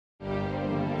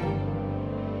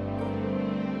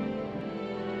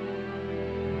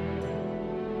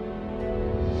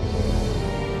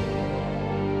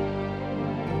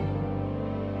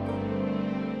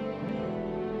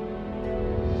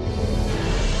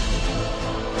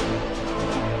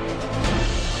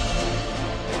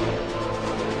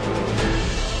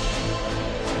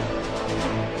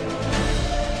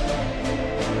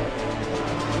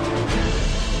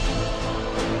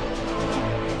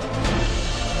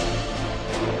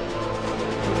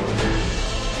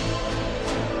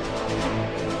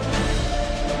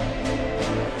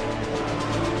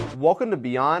Welcome to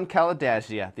Beyond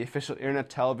Kalidasia, the official internet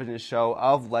television show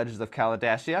of Legends of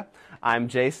Kalidasia. I'm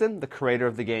Jason, the creator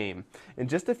of the game. In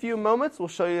just a few moments, we'll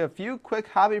show you a few quick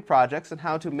hobby projects and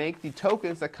how to make the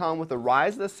tokens that come with the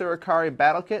Rise of the Surikari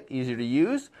battle kit easier to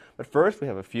use. But first, we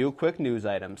have a few quick news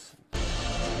items.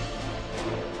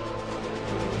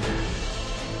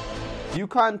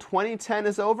 Yukon 2010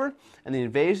 is over, and the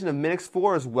invasion of Minix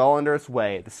 4 is well under its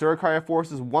way. The Surikari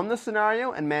forces won the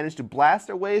scenario and managed to blast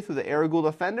their way through the Eragul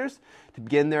defenders to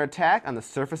begin their attack on the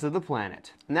surface of the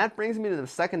planet. And that brings me to the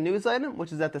second news item,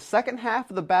 which is that the second half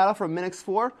of the battle for Minix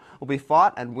 4 will be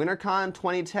fought at WinterCon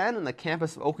 2010 on the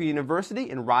campus of Oak University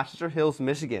in Rochester Hills,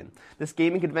 Michigan. This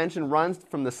gaming convention runs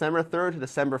from December 3rd to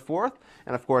December 4th,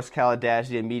 and of course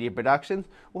Kalidasia Media Productions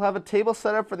will have a table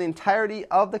set up for the entirety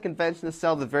of the convention to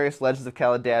sell the various Legends of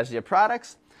Kalidasia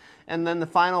products. And then the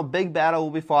final big battle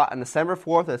will be fought on December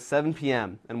 4th at 7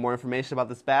 p.m. And more information about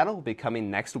this battle will be coming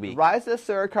next week. Rise of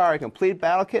the Surikari Complete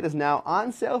Battle Kit is now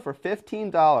on sale for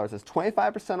 $15. It's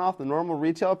 25% off the normal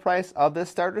retail price of this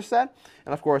starter set.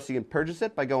 And of course, you can purchase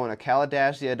it by going to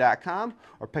Kalidasia.com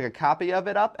or pick a copy of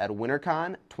it up at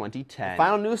WinterCon 2010. The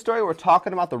final news story, we're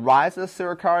talking about the Rise of the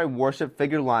Surikari Warship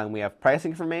figure line. We have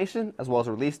pricing information as well as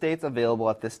release dates available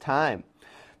at this time.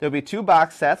 There will be two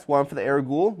box sets, one for the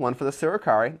Eragul, one for the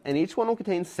Surikari, and each one will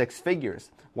contain 6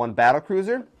 figures. 1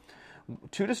 battlecruiser,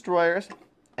 2 destroyers,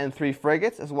 and 3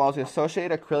 frigates, as well as the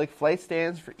associated acrylic flight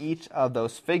stands for each of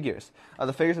those figures.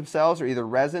 The figures themselves are either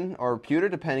resin or pewter,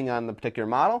 depending on the particular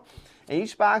model, and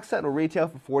each box set will retail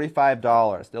for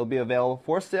 $45. They'll be available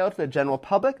for sale to the general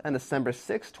public on December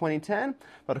 6, 2010,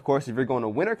 but of course, if you're going to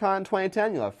WinterCon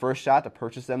 2010, you'll have first shot to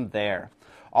purchase them there.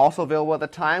 Also available at the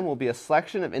time will be a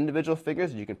selection of individual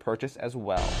figures that you can purchase as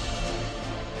well.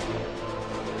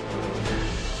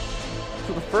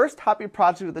 So the first hobby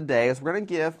project of the day is we're going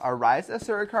to give our Rise of the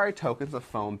Surikari tokens a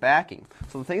foam backing.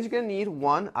 So the things you're going to need,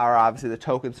 one, are obviously the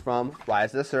tokens from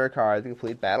Rise of the Surikari, the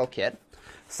complete battle kit.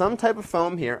 Some type of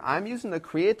foam here. I'm using the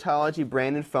Creatology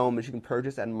branded foam that you can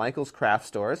purchase at Michael's Craft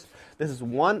Stores. This is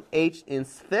 1/8 inch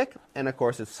thick, and of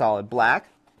course it's solid black.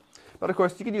 But of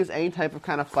course, you can use any type of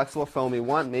kind of flexible foam you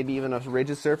want, maybe even a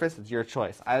rigid surface. It's your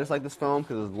choice. I just like this foam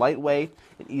because it's lightweight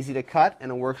and easy to cut,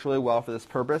 and it works really well for this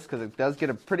purpose because it does get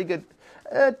a pretty good,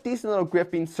 decent little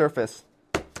gripping surface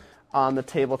on the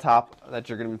tabletop that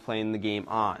you're going to be playing the game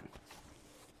on.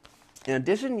 In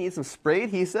addition, you need some spray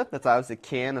adhesive. That's obviously a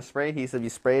can of spray adhesive.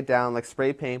 You spray it down like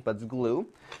spray paint, but it's glue.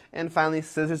 And finally,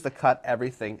 scissors to cut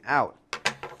everything out.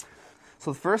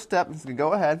 So the first step is to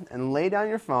go ahead and lay down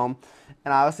your foam,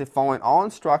 and obviously following all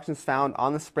instructions found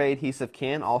on the spray adhesive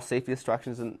can, all safety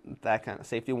instructions and that kind of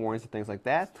safety warnings and things like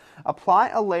that. Apply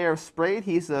a layer of spray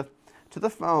adhesive to the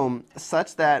foam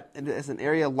such that it is an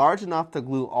area large enough to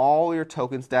glue all your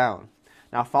tokens down.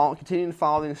 Now continue to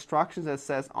follow the instructions that it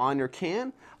says on your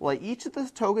can. Lay each of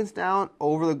the tokens down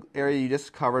over the area you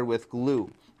just covered with glue.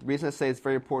 The reason I say it's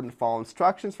very important to follow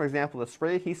instructions, for example, the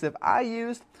spray adhesive I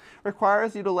used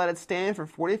requires you to let it stand for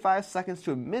 45 seconds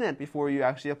to a minute before you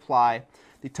actually apply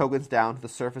the tokens down to the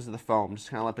surface of the foam.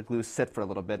 Just kind of let the glue sit for a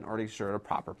little bit in order to ensure a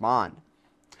proper bond.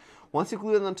 Once you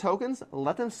glue in the tokens,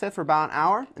 let them sit for about an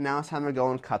hour, and now it's time to go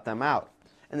and cut them out.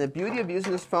 And the beauty of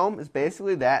using this foam is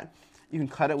basically that you can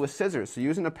cut it with scissors. So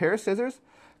using a pair of scissors,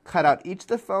 cut out each of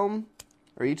the foam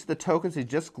or each of the tokens you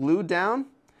just glued down,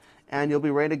 and you'll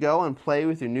be ready to go and play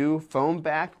with your new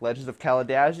foam-backed Legends of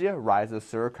Kalidasia Rise of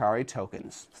the Surikari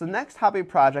tokens. So the next hobby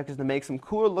project is to make some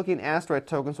cooler looking asteroid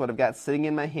tokens, what I've got sitting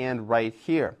in my hand right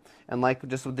here. And like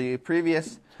just with the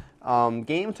previous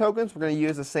game tokens, we're going to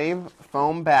use the same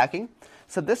foam backing.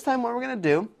 So this time what we're going to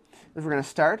do is we're going to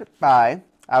start by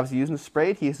obviously using the spray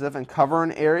adhesive and cover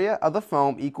an area of the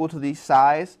foam equal to the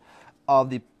size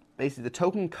of basically the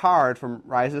token card from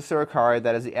Rise of the Surikari,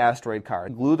 that is the asteroid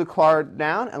card. Glue the card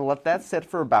down and let that sit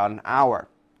for about an hour.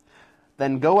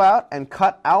 Then go out and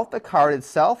cut out the card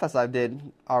itself, as I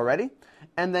did already,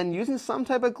 and then using some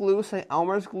type of glue, say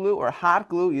Elmer's glue or hot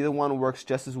glue, either one works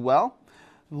just as well,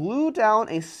 glue down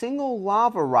a single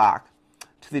lava rock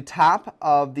to the top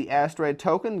of the asteroid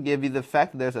token to give you the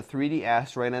effect that there's a 3D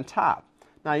asteroid on top.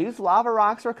 Now, I use lava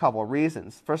rocks for a couple of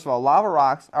reasons. First of all, lava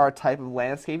rocks are a type of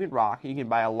landscaping rock. You can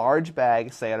buy a large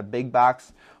bag, say at a big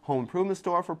box home improvement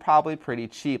store, for probably pretty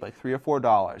cheap, like $3 or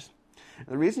 $4. And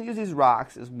the reason you use these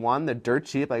rocks is, one, they're dirt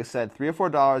cheap. Like I said, $3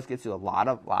 or $4 gets you a lot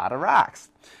of rocks.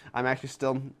 I'm actually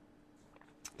still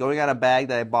going at a bag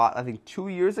that I bought, I think, 2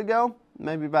 years ago,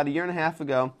 maybe about a year and a half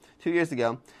ago, 2 years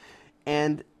ago,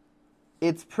 and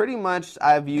it's pretty much,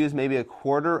 I've used maybe a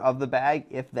quarter of the bag,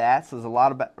 if that, so there's a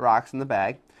lot of rocks in the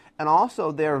bag. And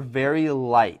also, they're very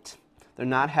light. They're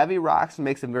not heavy rocks, it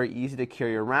makes them very easy to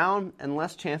carry around, and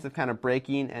less chance of kind of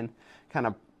breaking and kind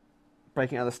of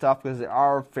breaking other stuff because they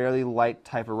are fairly light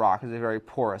type of rock, because they're very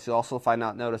porous. You'll also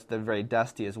notice they're very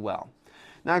dusty as well.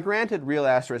 Now granted, real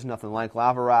asteroids are nothing like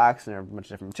lava rocks, and they're a bunch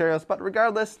of different materials, but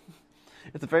regardless,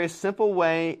 it's a very simple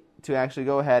way to actually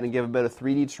go ahead and give a bit of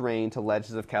 3D terrain to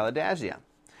ledges of Kalidasia.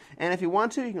 And if you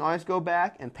want to, you can always go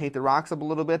back and paint the rocks up a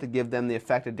little bit to give them the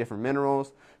effect of different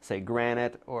minerals, say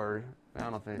granite, or I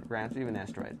don't know if granite's even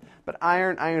asteroid. But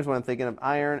iron is what I'm thinking of,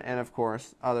 iron, and of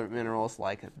course other minerals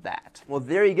like that. Well,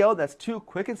 there you go. That's 2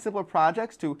 quick and simple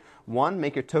projects to, 1,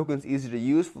 make your tokens easy to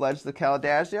use for ledges of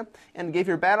Kalidasia, and give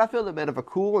your battlefield a bit of a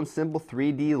cool and simple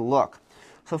 3D look.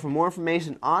 So for more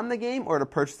information on the game, or to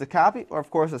purchase a copy, or of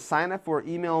course to sign up for our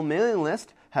email mailing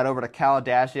list, head over to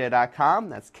Kalidasia.com.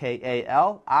 That's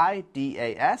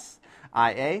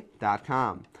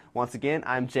Kalidasia.com. Once again,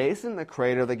 I'm Jason, the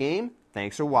creator of the game.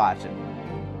 Thanks for watching.